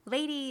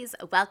Ladies,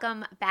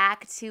 welcome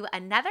back to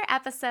another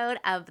episode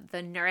of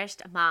the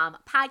Nourished Mom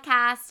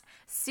podcast.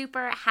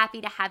 Super happy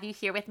to have you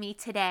here with me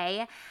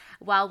today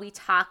while we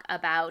talk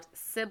about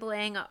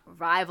sibling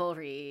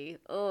rivalry.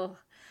 Oh,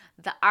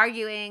 the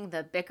arguing,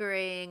 the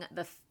bickering,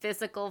 the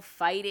physical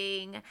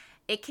fighting.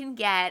 It can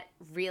get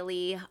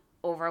really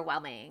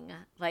overwhelming.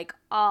 Like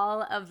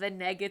all of the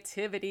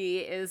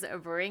negativity is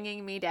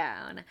bringing me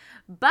down.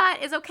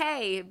 But it's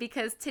okay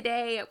because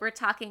today we're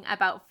talking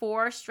about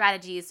 4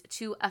 strategies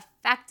to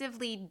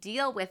effectively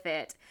deal with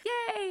it.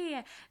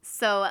 Yay!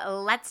 So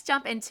let's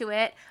jump into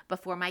it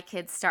before my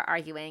kids start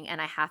arguing and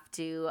I have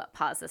to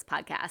pause this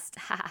podcast.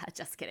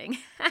 Just kidding.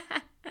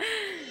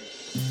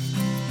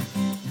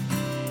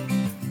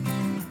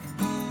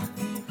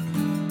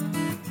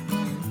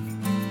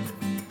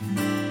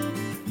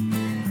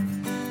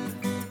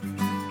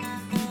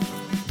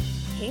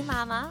 Hey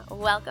mama,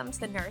 welcome to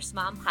the Nourished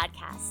Mom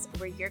podcast,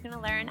 where you're going to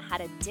learn how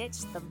to ditch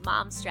the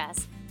mom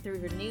stress through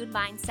renewed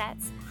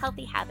mindsets,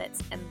 healthy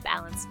habits, and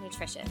balanced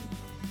nutrition.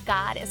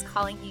 God is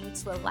calling you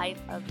to a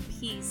life of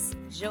peace,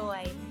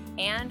 joy,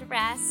 and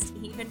rest,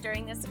 even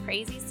during this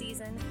crazy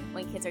season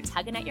when kids are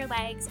tugging at your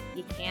legs,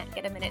 you can't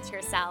get a minute to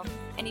yourself,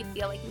 and you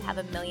feel like you have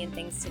a million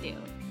things to do.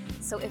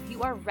 So if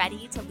you are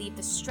ready to leave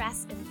the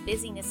stress and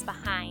busyness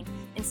behind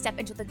and step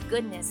into the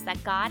goodness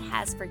that God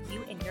has for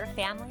you and your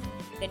family,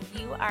 then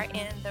you are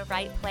in the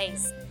right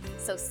place.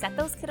 So set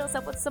those kiddos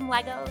up with some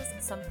Legos,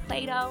 some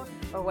Play-Doh,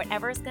 or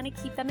whatever is going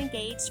to keep them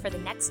engaged for the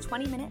next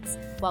 20 minutes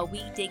while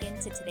we dig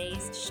into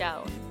today's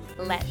show.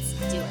 Let's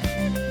do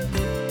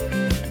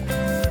it.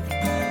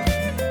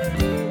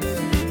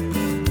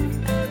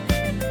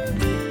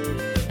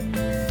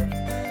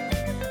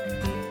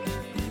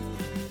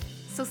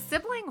 So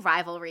sibling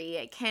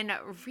rivalry can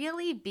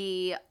really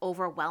be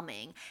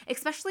overwhelming,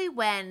 especially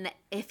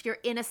if you're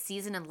in a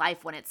season in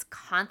life when it's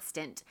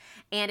constant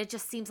and it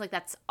just seems like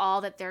that's all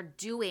that they're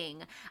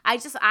doing.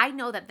 I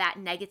know that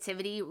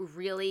negativity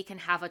really can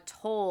have a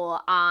toll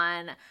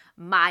on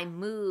my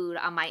mood,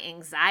 on my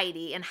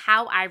anxiety, and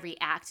how I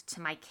react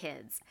to my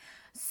kids.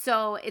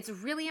 So it's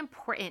really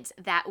important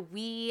that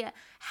we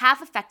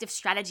have effective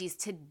strategies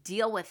to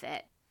deal with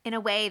it in a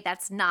way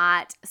that's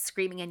not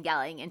screaming and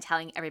yelling and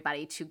telling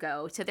everybody to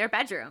go to their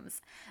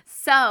bedrooms.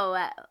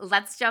 So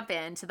let's jump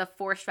into the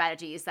 4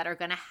 strategies that are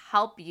going to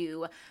help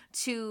you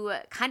to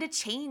kind of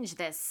change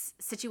this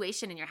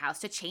situation in your house,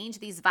 to change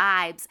these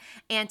vibes,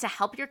 and to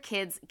help your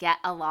kids get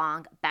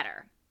along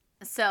better.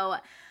 So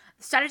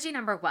strategy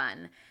number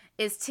 1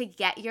 is to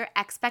get your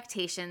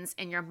expectations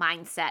and your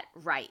mindset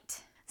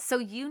right. So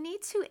you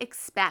need to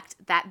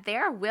expect that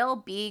there will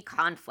be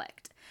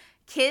conflict.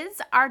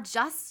 Kids are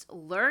just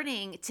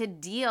learning to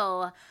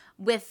deal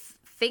with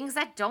things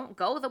that don't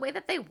go the way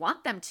that they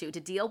want them to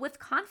deal with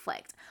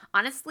conflict.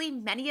 Honestly,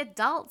 many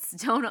adults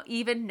don't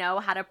even know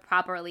how to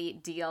properly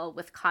deal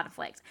with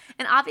conflict.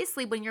 And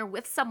obviously, when you're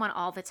with someone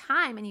all the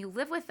time and you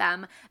live with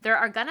them, there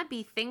are going to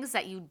be things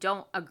that you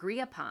don't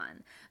agree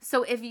upon.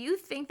 So if you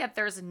think that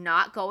there's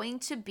not going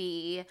to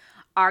be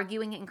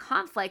arguing and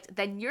conflict,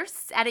 then you're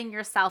setting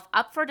yourself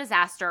up for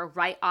disaster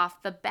right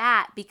off the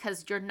bat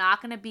because you're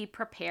not going to be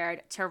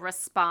prepared to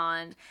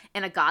respond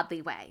in a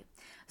godly way.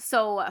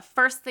 So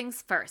first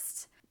things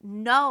first,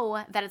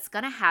 know that it's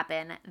going to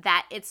happen,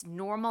 that it's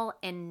normal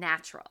and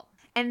natural.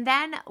 And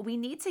then we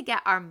need to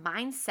get our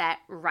mindset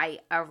right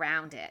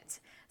around it.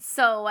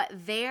 So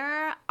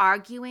their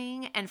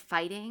arguing and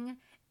fighting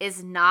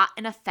is not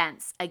an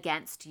offense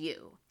against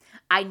you.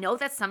 I know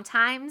that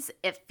sometimes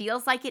it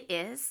feels like it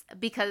is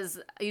because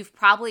you've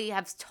probably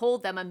have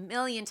told them a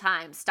million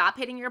times, stop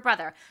hitting your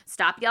brother,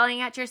 stop yelling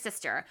at your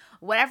sister,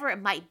 whatever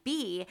it might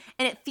be,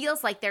 and it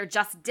feels like they're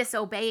just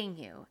disobeying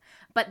you.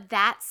 But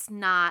that's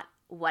not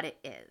what it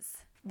is.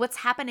 What's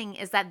happening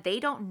is that they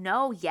don't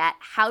know yet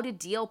how to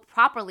deal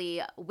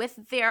properly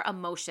with their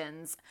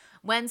emotions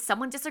when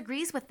someone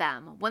disagrees with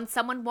them, when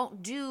someone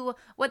won't do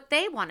what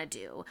they want to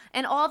do,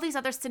 and all these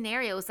other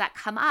scenarios that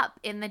come up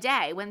in the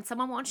day when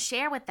someone won't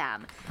share with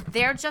them.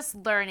 They're just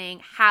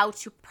learning how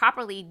to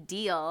properly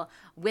deal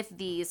with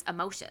these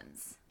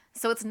emotions.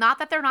 So it's not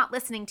that they're not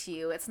listening to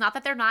you. It's not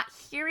that they're not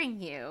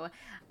hearing you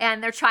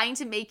and they're trying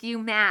to make you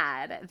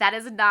mad. That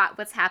is not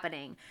what's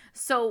happening.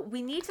 So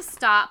we need to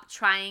stop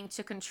trying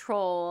to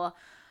control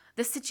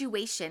the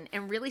situation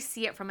and really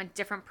see it from a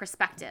different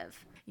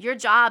perspective. Your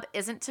job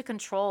isn't to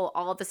control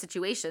all of the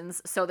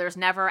situations, so there's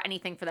never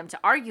anything for them to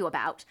argue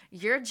about.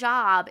 Your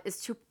job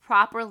is to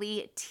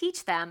properly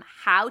teach them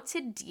how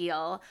to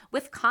deal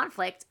with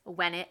conflict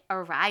when it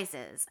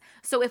arises.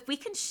 So if we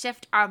can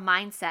shift our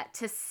mindset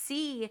to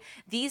see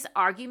these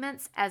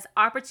arguments as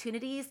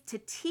opportunities to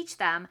teach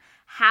them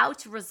how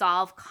to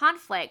resolve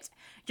conflict,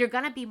 you're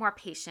going to be more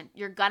patient.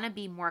 You're going to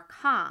be more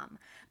calm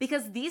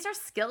because these are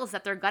skills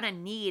that they're going to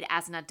need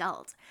as an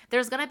adult.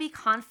 There's going to be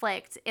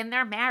conflict in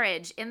their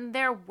marriage, in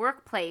their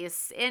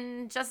workplace,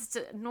 in just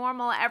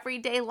normal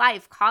everyday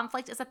life.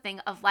 Conflict is a thing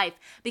of life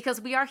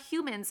because we are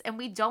humans and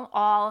we don't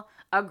all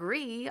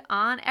agree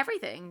on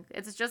everything.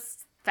 It's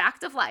just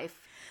fact of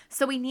life.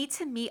 So we need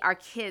to meet our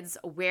kids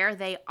where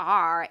they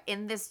are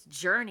in this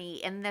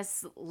journey, in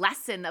this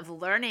lesson of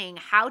learning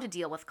how to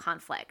deal with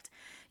conflict.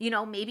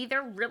 Maybe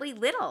they're really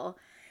little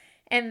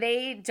and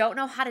they don't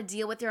know how to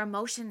deal with their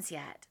emotions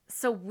yet.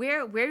 So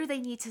where do they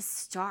need to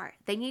start?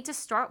 They need to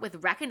start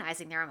with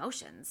recognizing their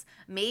emotions.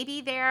 Maybe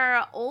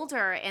they're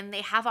older and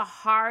they have a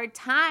hard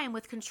time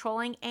with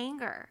controlling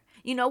anger.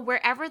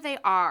 Wherever they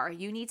are,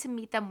 you need to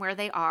meet them where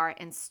they are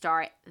and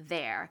start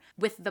there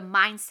with the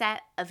mindset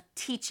of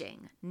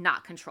teaching,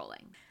 not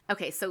controlling.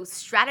 Okay, so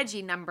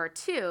strategy number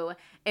 2,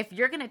 if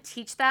you're going to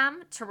teach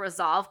them to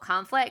resolve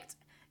conflict,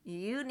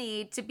 you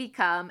need to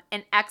become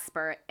an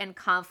expert in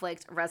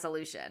conflict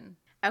resolution.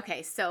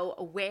 Okay,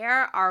 so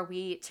where are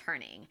we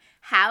turning?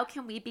 How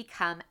can we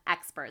become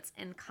experts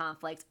in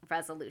conflict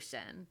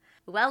resolution?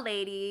 Well,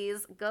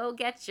 ladies, go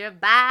get your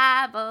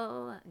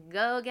Bible.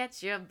 Go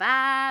get your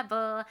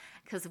Bible,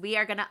 because we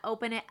are going to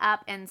open it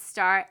up and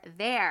start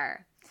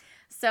there.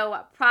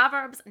 So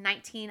Proverbs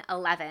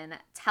 19:11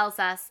 tells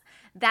us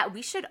that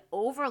we should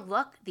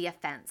overlook the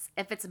offense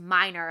if it's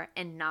minor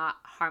and not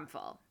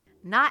harmful.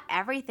 Not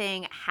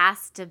everything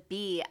has to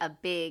be a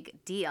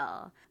big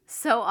deal.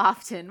 So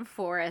often,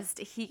 Forrest,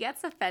 he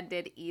gets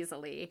offended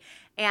easily,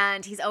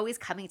 and he's always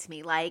coming to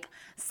me like,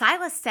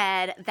 Silas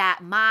said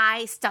that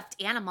my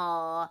stuffed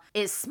animal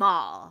is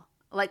small.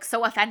 Like,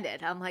 so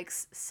offended. I'm like,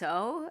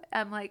 so?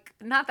 I'm like,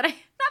 not that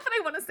I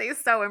want to say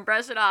so and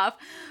brush it off,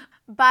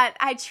 but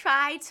I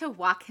try to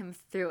walk him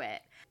through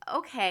it.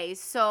 Okay,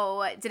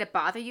 so did it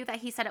bother you that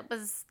he said it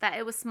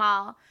was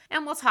small?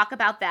 And we'll talk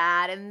about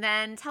that, and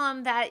then tell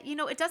him that,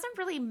 it doesn't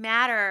really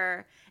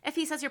matter if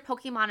he says your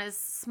Pokemon is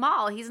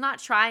small. He's not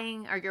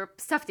trying, or your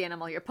stuffed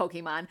animal, your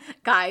Pokemon.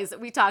 Guys,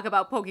 we talk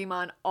about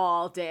Pokemon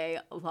all day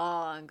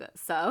long.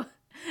 So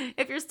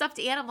if your stuffed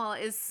animal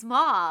is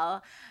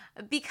small,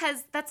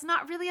 because that's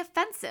not really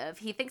offensive.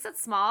 He thinks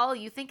it's small,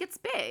 you think it's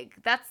big.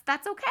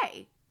 That's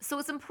okay. So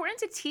it's important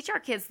to teach our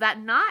kids that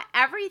not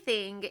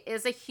everything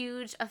is a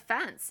huge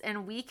offense,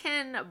 and we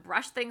can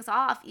brush things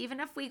off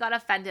even if we got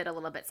offended a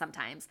little bit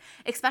sometimes,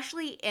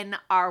 especially in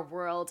our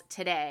world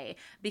today,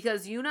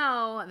 because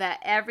that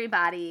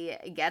everybody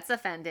gets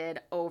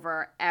offended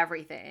over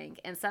everything.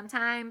 And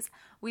sometimes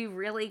we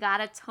really got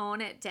to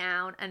tone it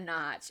down a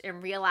notch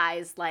and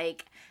realize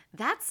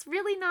that's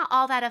really not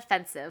all that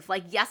offensive.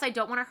 Yes, I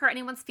don't want to hurt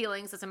anyone's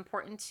feelings. It's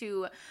important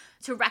to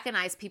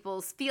recognize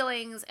people's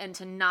feelings and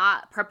to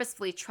not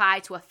purposefully try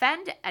to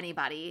offend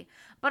anybody.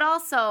 But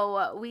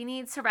also, we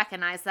need to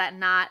recognize that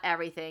not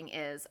everything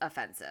is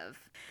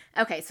offensive.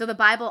 Okay, so the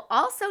Bible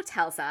also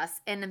tells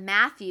us in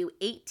Matthew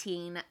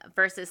 18,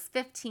 verses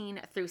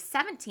 15 through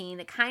 17,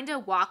 it kind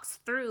of walks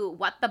through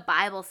what the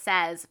Bible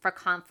says for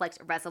conflict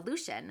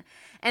resolution.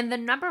 And the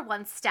number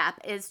one step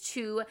is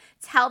to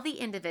tell the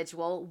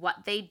individual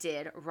what they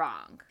did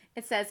wrong.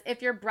 It says,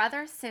 if your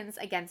brother sins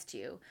against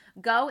you,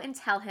 go and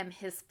tell him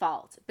his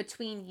fault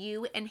between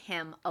you and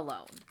him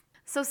alone.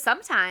 So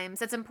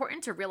sometimes it's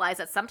important to realize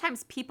that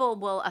sometimes people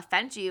will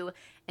offend you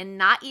and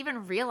not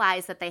even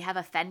realize that they have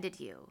offended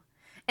you.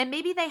 And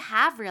maybe they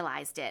have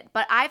realized it,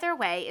 but either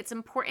way, it's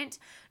important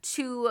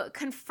to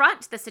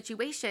confront the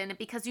situation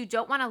because you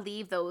don't want to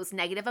leave those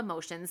negative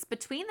emotions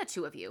between the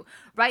two of you,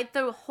 right?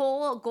 The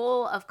whole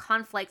goal of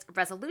conflict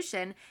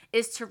resolution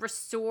is to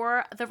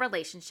restore the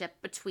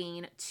relationship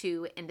between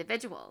two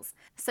individuals.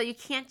 So you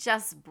can't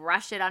just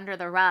brush it under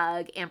the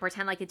rug and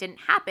pretend like it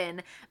didn't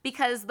happen,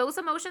 because those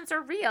emotions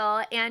are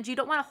real and you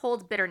don't want to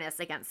hold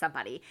bitterness against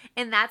somebody.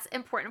 And that's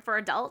important for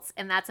adults,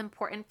 and that's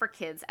important for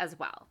kids as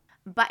well.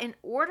 But in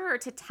order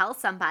to tell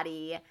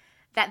somebody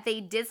that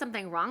they did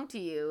something wrong to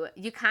you,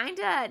 you kind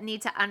of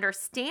need to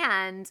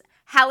understand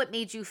how it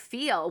made you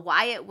feel,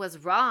 why it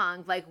was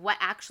wrong, what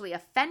actually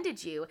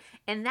offended you.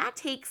 And that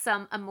takes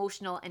some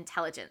emotional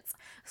intelligence.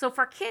 So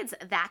for kids,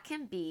 that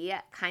can be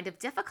kind of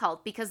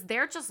difficult because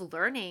they're just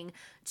learning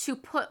to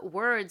put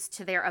words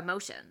to their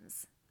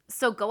emotions.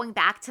 So going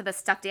back to the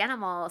stuffed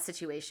animal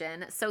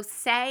situation, so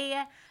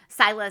say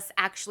Silas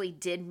actually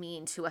did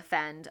mean to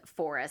offend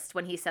Forrest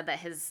when he said that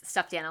his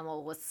stuffed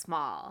animal was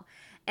small.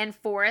 And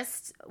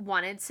Forrest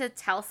wanted to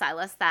tell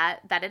Silas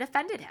that it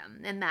offended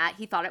him and that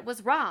he thought it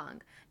was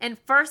wrong. And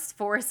first,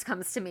 Forrest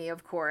comes to me,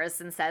 of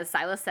course, and says,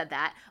 Silas said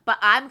that, but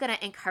I'm going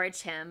to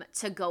encourage him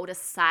to go to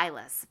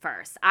Silas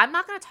first. I'm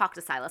not going to talk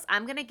to Silas.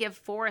 I'm going to give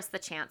Forrest the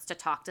chance to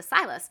talk to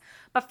Silas.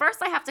 But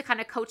first, I have to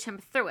kind of coach him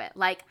through it.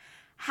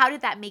 How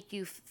did that make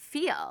you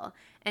feel?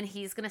 And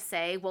he's going to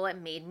say, well, it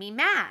made me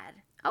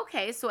mad.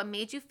 Okay, so it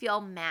made you feel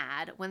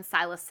mad when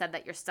Silas said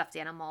that your stuffed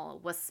animal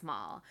was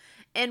small.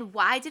 And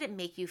why did it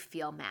make you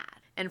feel mad?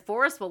 And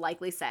Forrest will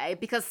likely say,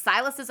 because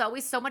Silas is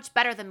always so much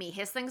better than me.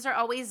 His things are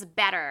always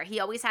better.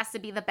 He always has to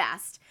be the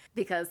best,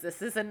 because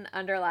this is an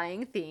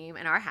underlying theme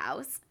in our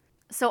house.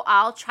 So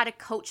I'll try to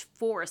coach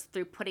Forrest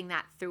through putting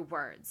that through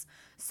words.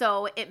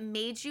 So it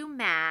made you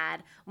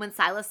mad when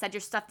Silas said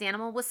your stuffed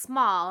animal was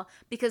small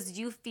because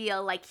you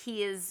feel like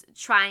he is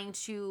trying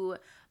to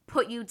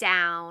put you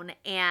down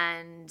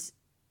and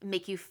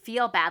make you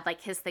feel bad, like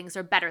his things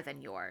are better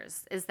than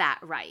yours. Is that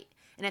right?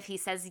 And if he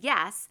says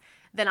yes,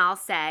 then I'll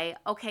say,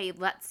 okay,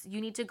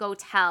 you need to go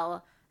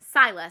tell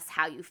Silas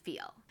how you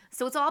feel.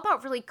 So it's all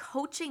about really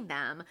coaching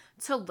them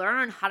to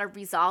learn how to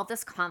resolve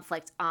this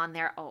conflict on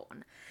their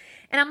own.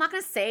 And I'm not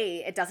going to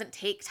say it doesn't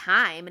take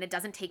time and it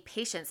doesn't take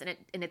patience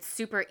and it's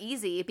super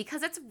easy,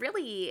 because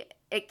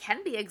it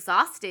can be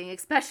exhausting,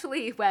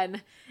 especially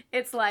when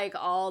it's like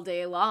all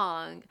day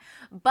long.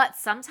 But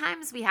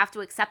sometimes we have to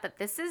accept that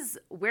this is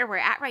where we're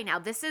at right now.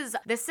 This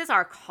is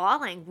our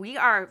calling. We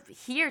are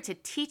here to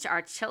teach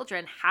our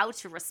children how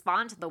to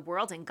respond to the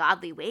world in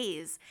godly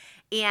ways.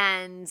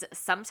 And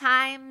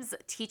sometimes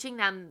teaching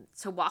them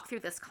to walk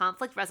through this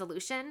conflict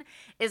resolution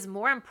is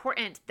more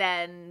important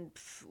than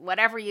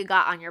whatever you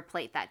got on your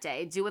plate that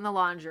day, doing the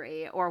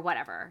laundry or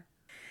whatever.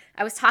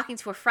 I was talking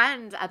to a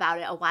friend about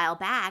it a while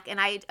back,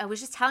 and I was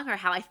just telling her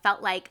how I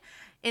felt like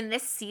in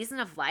this season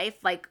of life,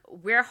 like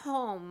we're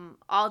home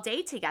all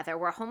day together.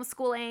 We're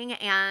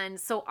homeschooling, and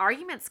so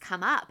arguments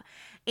come up.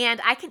 And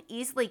I can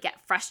easily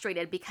get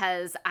frustrated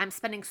because I'm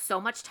spending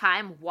so much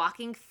time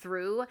walking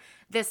through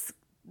this,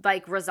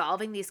 like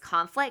resolving these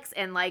conflicts,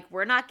 and like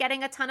we're not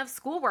getting a ton of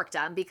schoolwork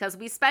done because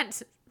we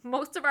spent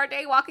most of our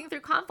day walking through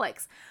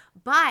conflicts.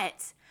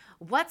 But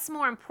what's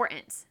more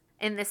important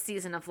in this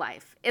season of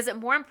life? Is it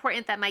more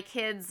important that my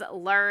kids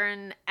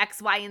learn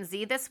X, Y, and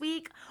Z this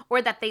week,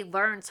 or that they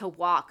learn to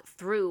walk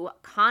through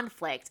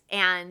conflict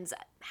and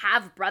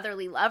have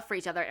brotherly love for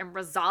each other and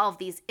resolve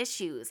these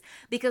issues?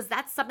 Because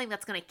that's something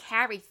that's going to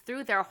carry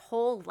through their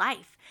whole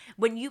life.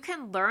 When you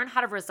can learn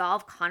how to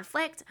resolve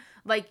conflict,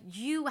 like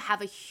you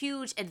have a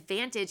huge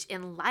advantage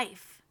in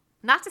life.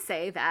 Not to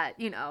say that,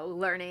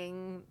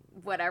 learning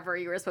whatever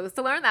you were supposed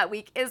to learn that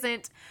week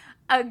isn't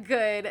a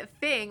good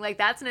thing. Like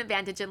that's an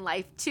advantage in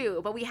life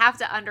too. But we have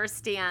to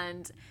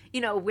understand,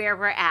 where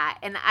we're at.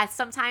 And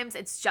sometimes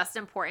it's just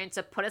important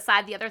to put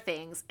aside the other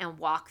things and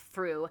walk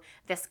through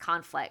this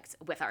conflict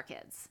with our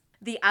kids.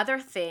 The other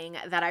thing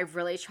that I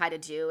really try to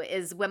do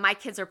is when my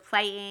kids are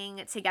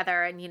playing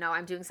together and,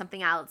 I'm doing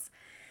something else,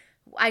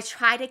 I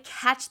try to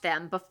catch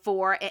them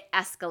before it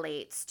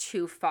escalates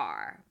too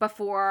far,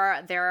 before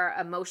their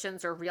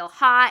emotions are real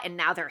hot and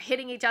now they're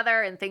hitting each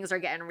other and things are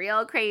getting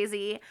real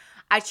crazy.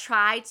 I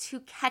try to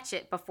catch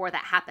it before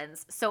that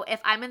happens. So if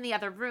I'm in the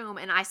other room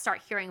and I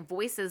start hearing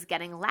voices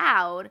getting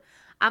loud,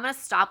 I'm going to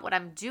stop what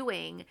I'm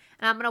doing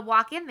and I'm going to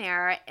walk in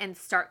there and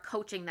start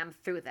coaching them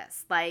through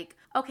this. Like,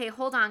 okay,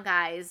 hold on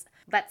guys,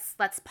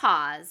 let's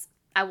pause.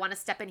 I want to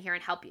step in here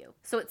and help you.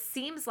 So it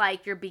seems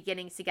like you're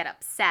beginning to get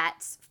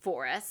upset,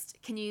 Forrest.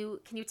 Can you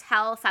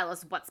tell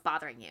Silas what's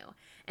bothering you?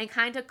 And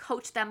kind of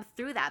coach them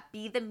through that.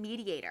 Be the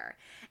mediator.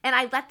 And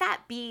I let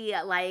that be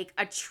like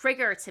a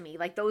trigger to me.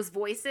 Like those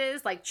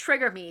voices like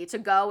trigger me to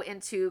go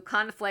into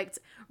conflict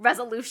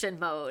resolution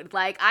mode.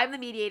 Like I'm the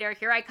mediator.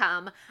 Here I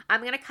come.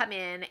 I'm going to come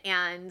in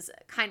and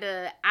kind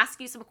of ask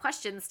you some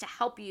questions to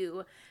help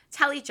you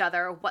tell each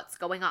other what's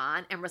going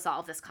on and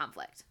resolve this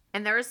conflict.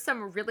 And there's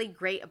some really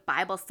great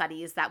Bible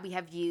studies that we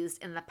have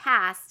used in the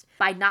past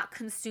by Not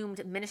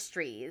Consumed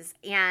Ministries.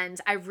 And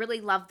I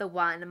really love the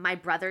one, My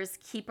Brother's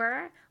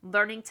Keeper,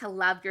 Learning to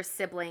Love Your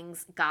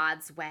Siblings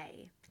God's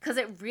Way. Because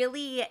it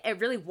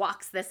really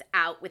walks this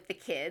out with the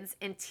kids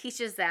and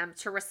teaches them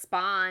to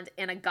respond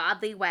in a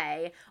godly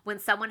way when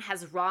someone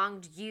has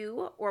wronged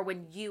you or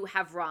when you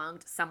have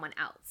wronged someone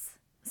else.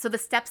 So the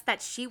steps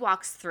that she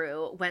walks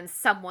through when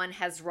someone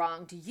has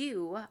wronged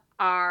you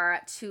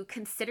are to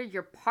consider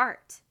your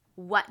part.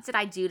 What did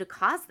I do to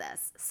cause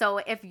this? So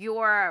if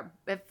your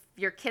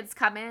kids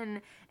come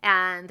in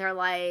and they're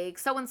like,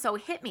 so-and-so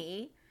hit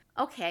me,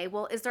 okay,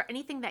 well, is there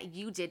anything that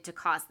you did to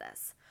cause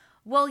this?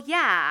 Well,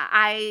 yeah,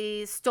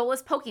 I stole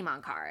his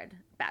Pokemon card.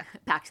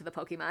 Back to the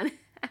Pokemon.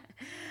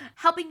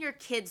 Helping your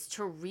kids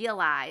to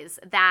realize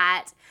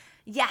that,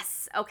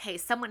 yes, okay,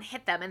 someone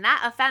hit them, and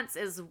that offense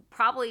is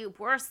probably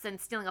worse than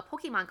stealing a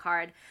Pokemon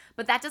card,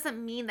 but that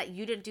doesn't mean that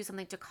you didn't do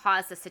something to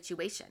cause the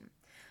situation.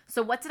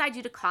 So what did I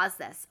do to cause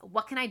this?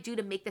 What can I do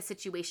to make the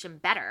situation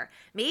better?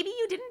 Maybe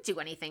you didn't do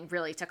anything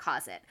really to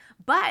cause it,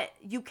 but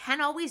you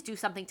can always do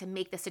something to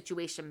make the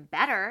situation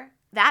better.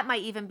 That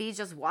might even be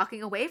just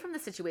walking away from the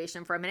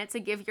situation for a minute to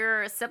give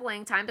your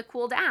sibling time to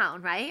cool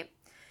down, right?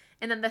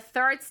 And then the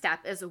third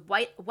step is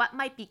what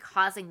might be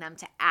causing them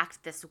to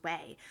act this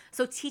way.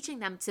 So teaching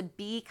them to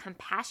be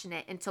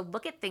compassionate and to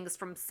look at things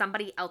from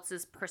somebody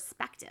else's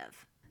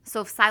perspective.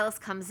 So if Silas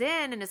comes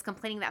in and is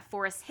complaining that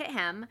Forrest hit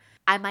him,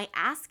 I might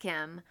ask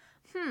him,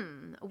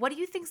 what do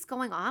you think's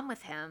going on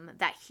with him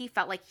that he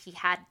felt like he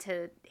had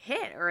to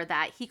hit or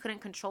that he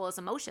couldn't control his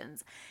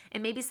emotions?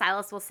 And maybe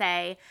Silas will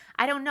say,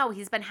 I don't know,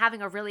 he's been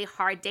having a really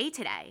hard day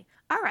today.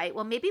 All right,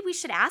 well, maybe we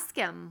should ask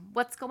him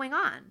what's going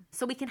on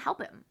so we can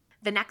help him.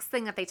 The next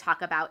thing that they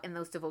talk about in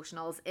those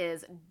devotionals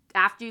is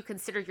after you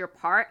consider your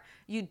part,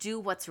 you do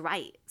what's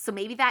right. So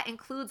maybe that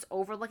includes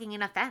overlooking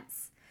an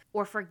offense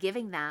or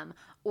forgiving them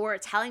or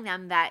telling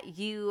them that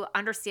you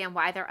understand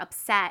why they're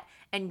upset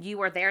and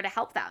you are there to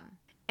help them.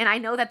 And I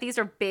know that these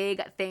are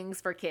big things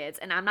for kids,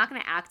 and I'm not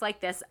going to act like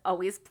this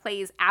always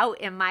plays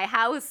out in my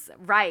house,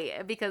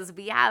 right? Because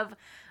we have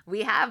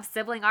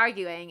sibling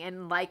arguing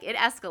and like it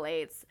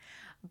escalates.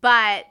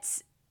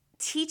 But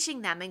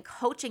teaching them and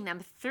coaching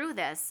them through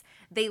this,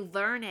 they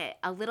learn it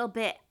a little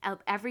bit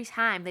every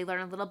time. They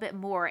learn a little bit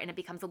more, and it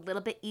becomes a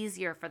little bit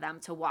easier for them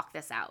to walk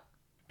this out.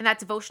 And that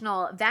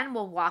devotional then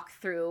will walk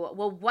through,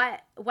 well,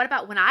 what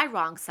about when I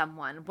wrong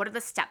someone? What are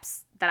the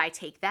steps that I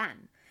take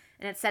then?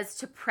 And it says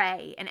to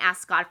pray and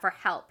ask God for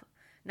help.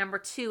 Number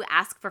 2,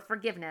 ask for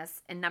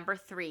forgiveness. And number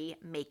 3,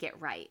 make it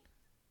right.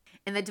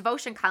 And the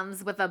devotion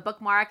comes with a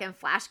bookmark and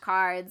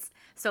flashcards,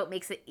 so it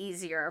makes it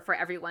easier for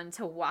everyone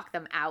to walk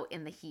them out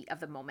in the heat of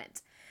the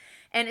moment.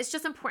 And it's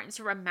just important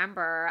to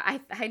remember,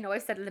 I know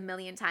I've said it a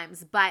million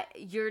times, but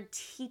you're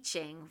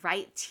teaching,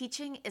 right?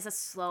 Teaching is a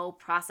slow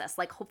process.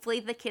 Like,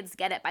 hopefully the kids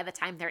get it by the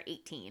time they're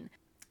 18.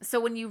 So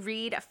when you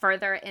read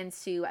further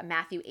into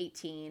Matthew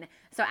 18,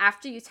 so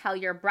after you tell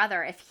your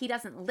brother, if he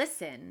doesn't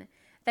listen,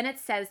 then it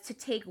says to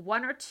take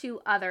 1 or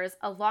 2 others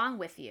along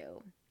with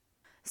you.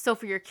 So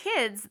for your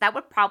kids, that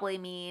would probably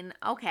mean,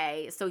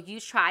 okay, so you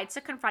tried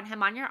to confront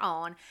him on your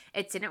own.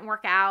 It didn't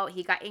work out.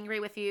 He got angry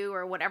with you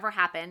or whatever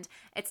happened.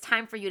 It's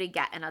time for you to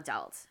get an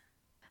adult.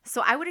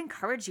 So I would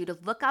encourage you to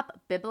look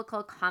up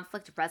biblical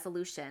conflict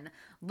resolution.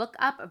 Look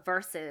up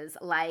verses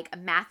like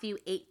Matthew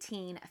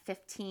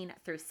 18:15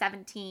 through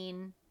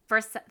 17.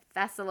 1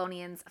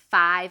 Thessalonians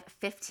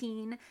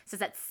 5:15 says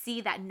that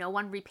see that no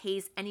one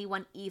repays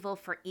anyone evil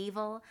for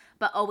evil,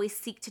 but always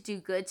seek to do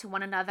good to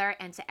one another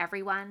and to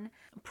everyone.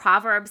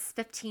 Proverbs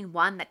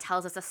 15:1 that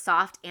tells us a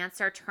soft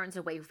answer turns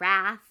away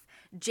wrath.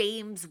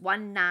 James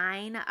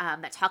 1:9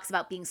 that talks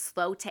about being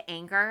slow to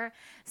anger.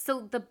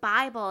 So the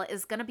Bible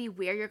is going to be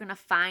where you're going to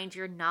find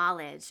your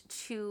knowledge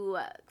to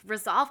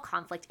resolve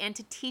conflict and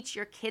to teach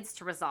your kids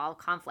to resolve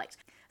conflict.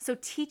 So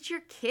teach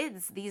your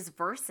kids these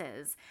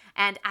verses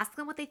and ask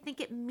them what they think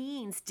it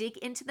means. Dig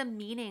into the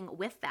meaning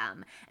with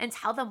them and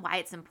tell them why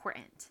it's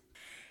important.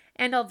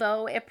 And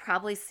although it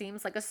probably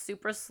seems like a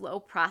super slow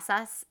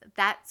process,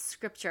 that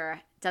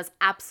scripture does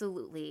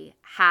absolutely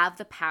have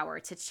the power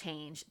to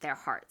change their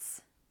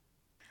hearts.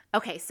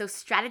 Okay, so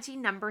strategy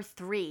number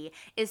 3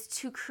 is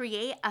to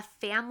create a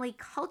family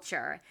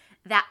culture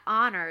that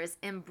honors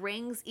and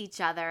brings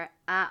each other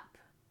up.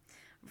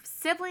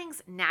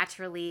 Siblings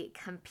naturally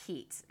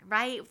compete,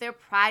 right? They're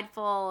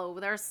prideful,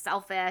 they're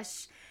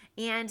selfish,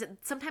 and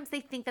sometimes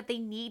they think that they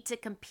need to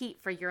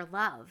compete for your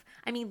love.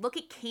 I mean, look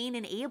at Cain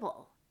and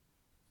Abel.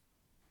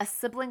 A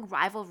sibling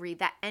rivalry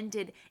that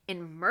ended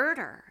in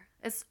murder.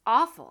 It's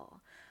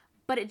awful.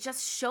 But it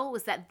just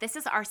shows that this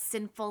is our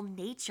sinful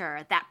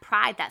nature, that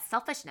pride, that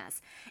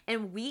selfishness.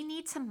 And we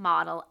need to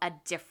model a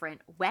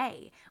different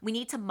way. We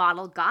need to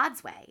model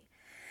God's way.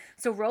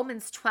 So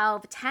Romans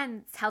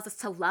 12:10 tells us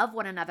to love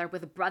one another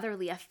with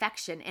brotherly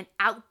affection and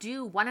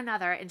outdo one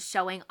another in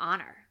showing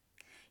honor.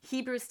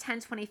 Hebrews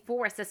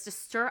 10:24 says to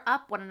stir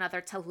up one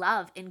another to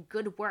love in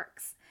good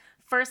works.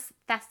 1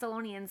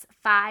 Thessalonians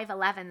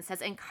 5:11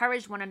 says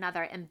encourage one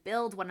another and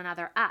build one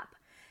another up.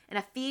 And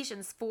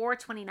Ephesians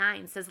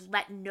 4:29 says,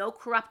 let no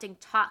corrupting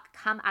talk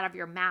come out of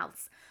your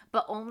mouths,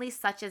 but only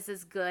such as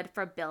is good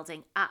for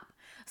building up.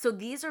 So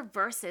these are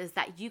verses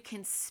that you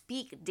can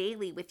speak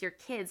daily with your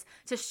kids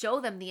to show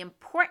them the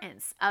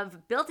importance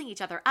of building each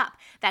other up,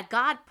 that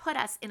God put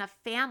us in a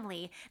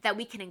family that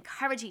we can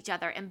encourage each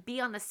other and be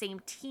on the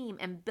same team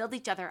and build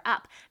each other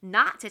up,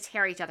 not to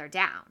tear each other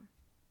down.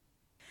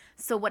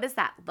 So what does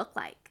that look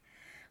like?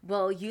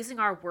 Well, using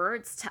our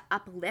words to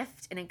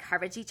uplift and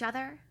encourage each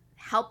other,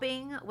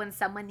 helping when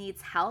someone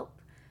needs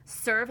help,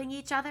 serving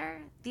each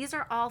other. These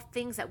are all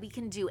things that we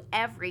can do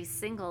every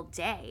single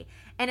day.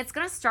 And it's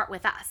going to start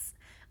with us.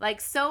 Like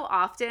so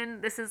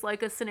often, this is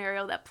like a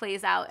scenario that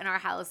plays out in our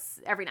house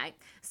every night.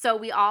 So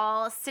we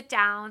all sit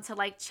down to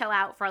like chill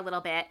out for a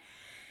little bit.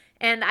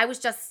 And I was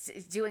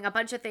just doing a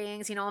bunch of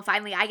things, and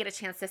finally I get a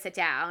chance to sit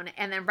down.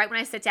 And then right when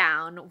I sit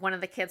down, one of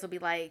the kids will be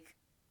like,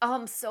 oh,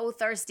 I'm so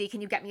thirsty.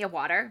 Can you get me a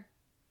water?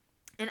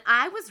 And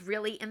I was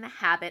really in the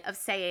habit of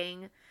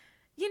saying,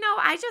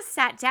 I just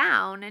sat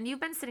down and you've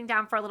been sitting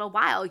down for a little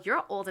while.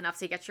 You're old enough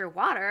to get your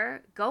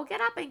water. Go get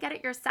up and get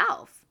it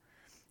yourself.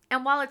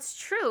 And while it's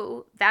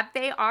true that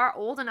they are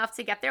old enough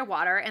to get their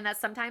water and that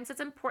sometimes it's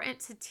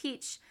important to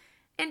teach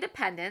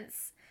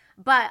independence,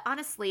 but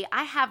honestly,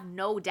 I have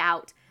no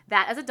doubt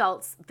that as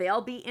adults,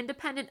 they'll be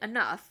independent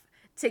enough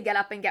to get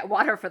up and get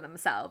water for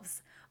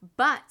themselves.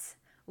 But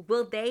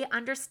will they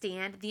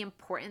understand the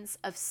importance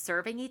of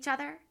serving each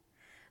other?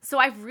 So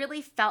I've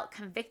really felt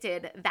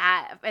convicted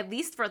that, at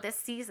least for this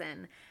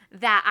season,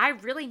 that I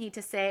really need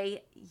to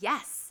say,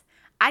 yes,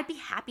 I'd be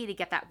happy to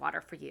get that water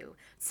for you,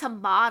 to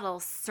model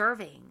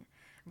serving,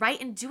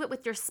 right? And do it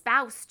with your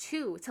spouse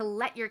too, to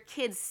let your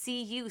kids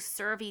see you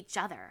serve each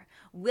other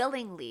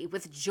willingly,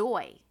 with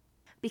joy.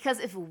 Because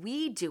if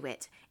we do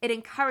it, it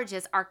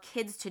encourages our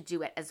kids to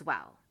do it as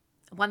well.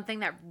 One thing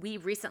that we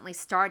recently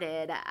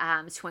started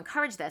to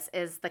encourage this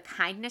is the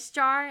kindness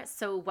jar.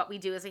 So what we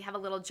do is we have a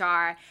little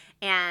jar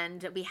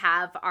and we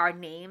have our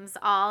names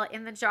all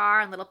in the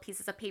jar and little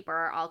pieces of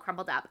paper all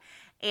crumbled up.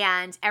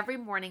 And every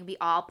morning we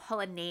all pull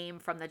a name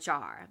from the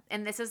jar.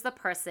 And this is the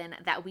person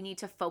that we need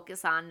to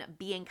focus on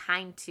being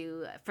kind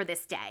to for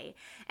this day.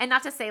 And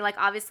not to say, like,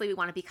 obviously we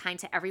want to be kind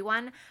to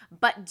everyone,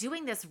 but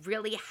doing this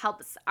really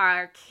helps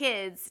our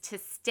kids to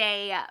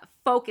stay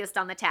focused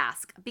on the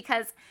task.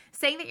 Because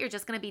saying that you're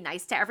just going to be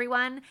nice to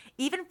everyone,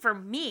 even for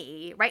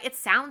me, right, it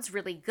sounds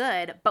really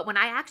good. But when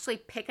I actually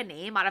pick a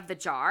name out of the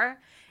jar,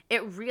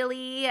 it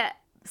really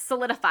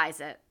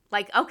solidifies it.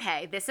 Like,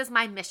 okay, this is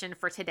my mission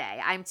for today.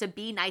 I'm to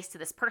be nice to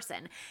this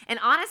person. And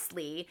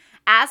honestly,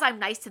 as I'm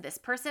nice to this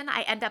person,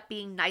 I end up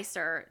being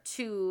nicer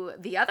to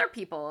the other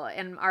people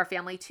in our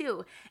family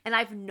too. And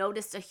I've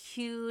noticed a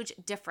huge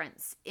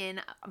difference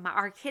in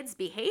our kids'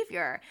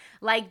 behavior.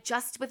 Like,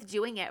 just with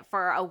doing it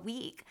for a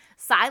week,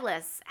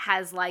 Silas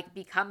has like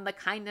become the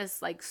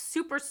kindness like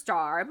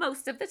superstar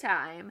most of the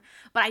time.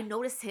 But I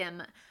notice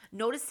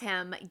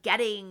him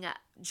getting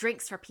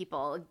drinks for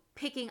people,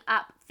 picking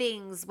up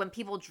things when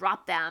people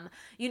drop them,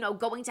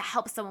 going to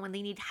help someone when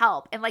they need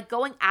help, and like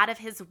going out of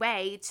his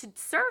way to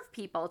serve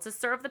people, to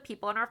serve the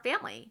people in our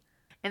family.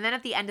 And then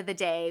at the end of the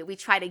day, we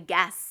try to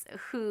guess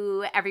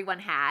who everyone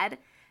had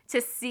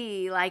to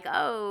see like,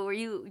 oh, were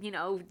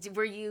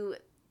you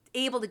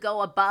able to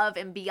go above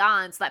and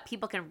beyond so that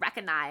people can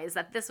recognize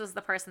that this was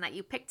the person that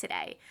you picked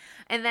today?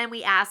 And then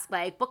we ask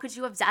like, what could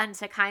you have done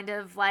to kind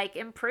of like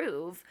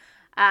improve?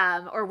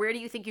 Or where do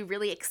you think you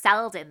really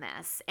excelled in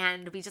this?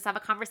 And we just have a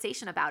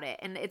conversation about it.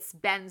 And it's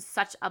been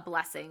such a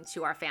blessing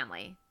to our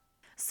family.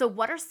 So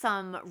what are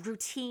some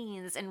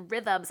routines and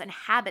rhythms and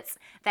habits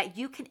that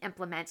you can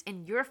implement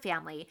in your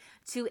family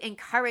to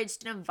encourage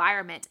an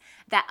environment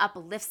that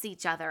uplifts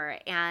each other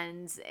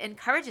and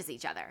encourages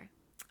each other?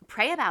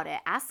 Pray about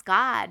it. Ask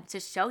God to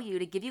show you,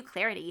 to give you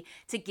clarity,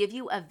 to give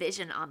you a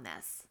vision on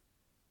this.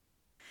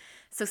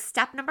 So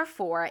step number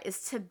 4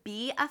 is to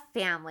be a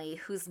family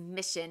whose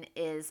mission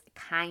is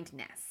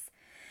kindness.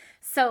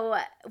 So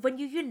when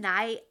you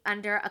unite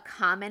under a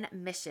common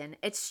mission,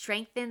 it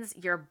strengthens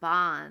your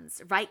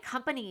bonds, right?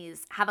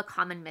 Companies have a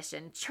common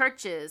mission.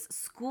 Churches,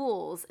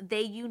 schools,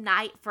 they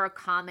unite for a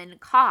common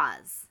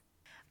cause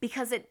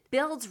because it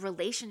builds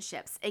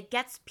relationships. It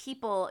gets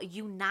people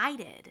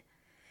united.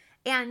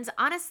 And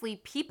honestly,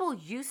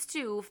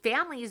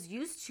 families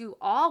used to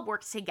all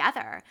work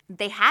together.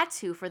 They had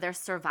to for their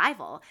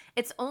survival.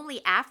 It's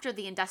only after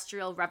the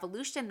Industrial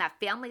Revolution that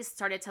families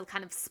started to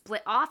kind of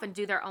split off and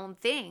do their own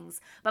things.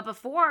 But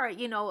before,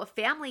 a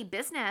family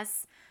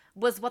business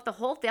was what the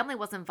whole family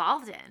was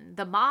involved in.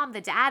 The mom,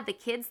 the dad, the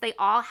kids, they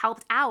all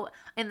helped out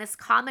in this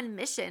common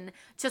mission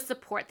to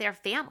support their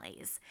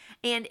families.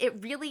 And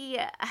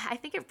I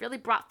think it really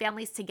brought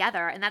families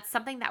together. And that's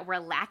something that we're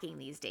lacking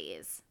these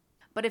days.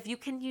 But if you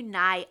can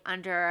unite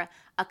under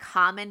a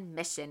common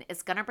mission,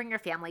 it's going to bring your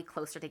family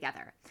closer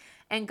together.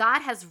 And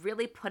God has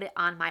really put it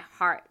on my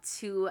heart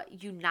to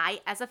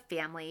unite as a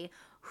family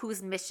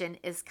whose mission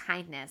is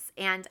kindness.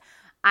 And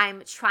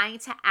I'm trying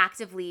to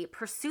actively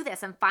pursue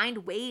this and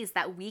find ways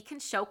that we can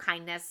show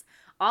kindness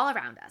all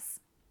around us.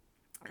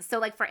 So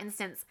like, for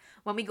instance,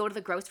 when we go to the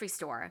grocery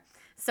store,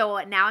 so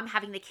now I'm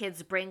having the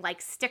kids bring like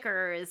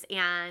stickers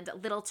and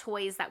little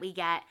toys that we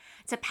get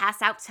to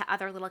pass out to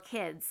other little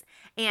kids.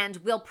 And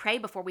we'll pray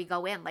before we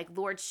go in, like,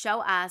 Lord,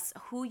 show us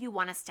who you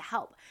want us to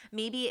help.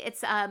 Maybe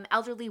it's an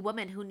elderly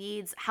woman who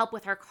needs help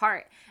with her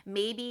cart.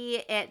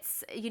 Maybe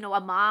it's, a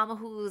mom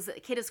whose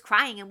kid is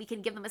crying and we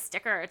can give them a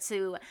sticker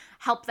to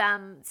help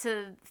them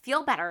to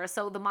feel better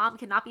so the mom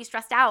cannot be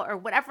stressed out, or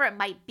whatever it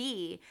might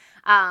be.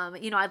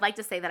 I'd like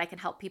to say that I can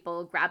help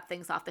people grab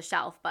things off the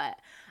shelf, but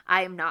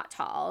I am not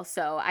tall,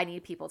 so I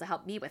need people to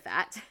help me with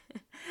that.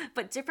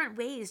 But different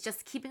ways,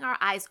 just keeping our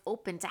eyes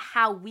open to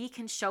how we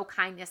can show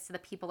kindness to the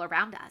people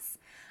around us.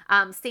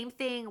 Same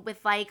thing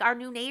with like our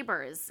new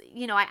neighbors.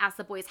 I asked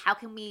the boys, how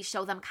can we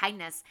show them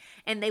kindness?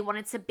 And they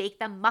wanted to bake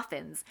them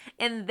muffins.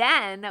 And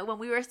then when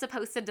we were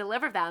supposed to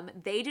deliver them,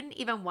 they didn't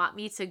even want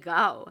me to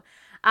go.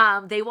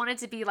 They wanted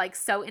to be like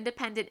so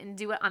independent and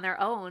do it on their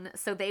own.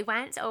 So they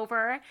went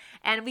over,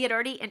 and we had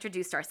already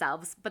introduced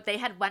ourselves, but they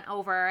had went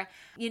over,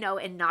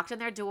 and knocked on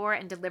their door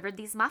and delivered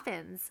these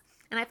muffins.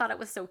 And I thought it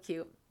was so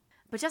cute.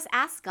 But just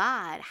ask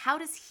God, how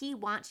does he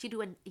want you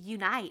to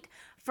unite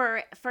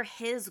for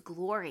his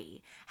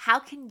glory? How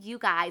can you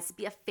guys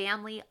be a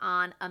family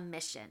on a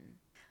mission?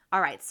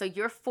 All right, so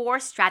your 4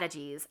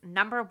 strategies.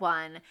 Number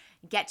 1,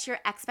 get your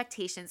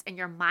expectations and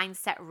your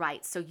mindset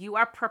right so you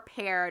are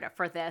prepared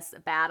for this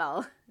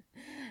battle.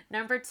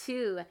 Number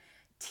 2,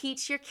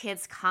 teach your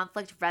kids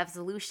conflict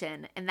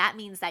resolution, and that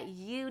means that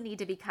you need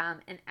to become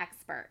an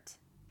expert.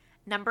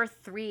 Number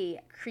 3,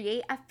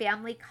 create a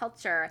family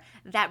culture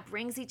that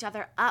brings each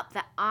other up,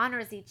 that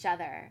honors each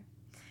other.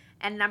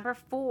 And number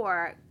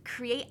 4,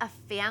 create a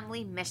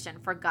family mission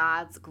for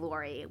God's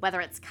glory,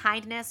 whether it's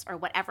kindness or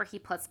whatever he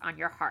puts on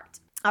your heart.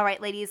 All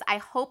right, ladies, I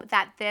hope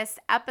that this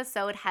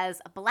episode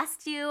has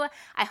blessed you.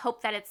 I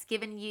hope that it's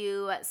given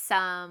you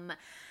some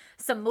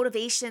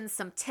motivation,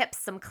 some tips,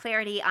 some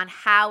clarity on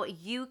how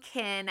you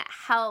can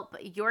help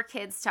your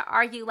kids to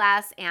argue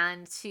less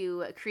and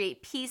to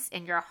create peace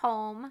in your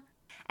home.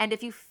 And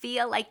if you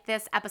feel like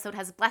this episode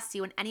has blessed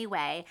you in any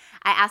way,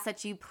 I ask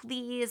that you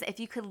please, if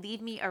you could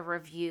leave me a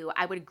review,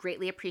 I would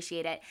greatly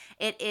appreciate it.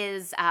 It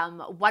is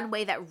one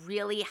way that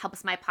really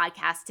helps my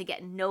podcast to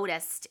get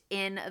noticed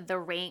in the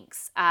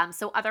ranks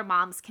so other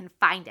moms can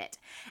find it.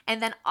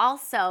 And then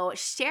also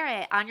share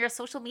it on your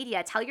social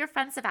media. Tell your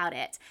friends about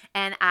it.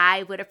 And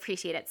I would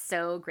appreciate it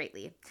so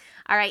greatly.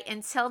 All right,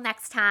 until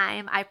next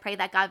time, I pray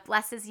that God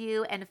blesses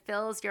you and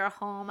fills your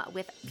home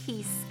with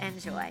peace and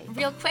joy.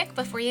 Real quick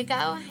before you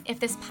go, if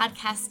this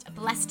podcast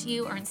blessed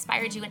you or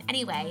inspired you in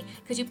any way,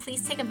 could you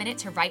please take a minute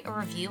to write a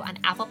review on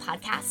Apple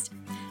Podcast?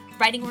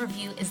 Writing a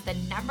review is the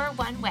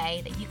 #1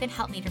 way that you can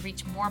help me to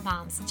reach more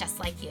moms just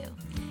like you.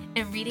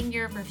 And reading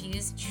your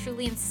reviews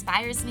truly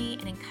inspires me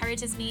and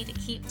encourages me to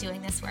keep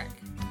doing this work.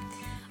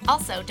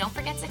 Also, don't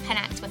forget to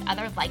connect with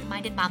other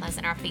like-minded mamas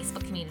in our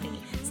Facebook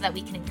community so that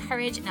we can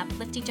encourage and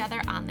uplift each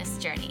other on this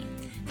journey.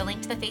 The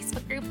link to the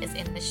Facebook group is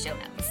in the show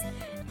notes.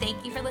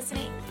 Thank you for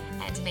listening,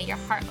 and may your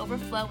heart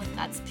overflow with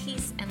God's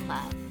peace and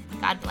love.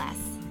 God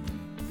bless.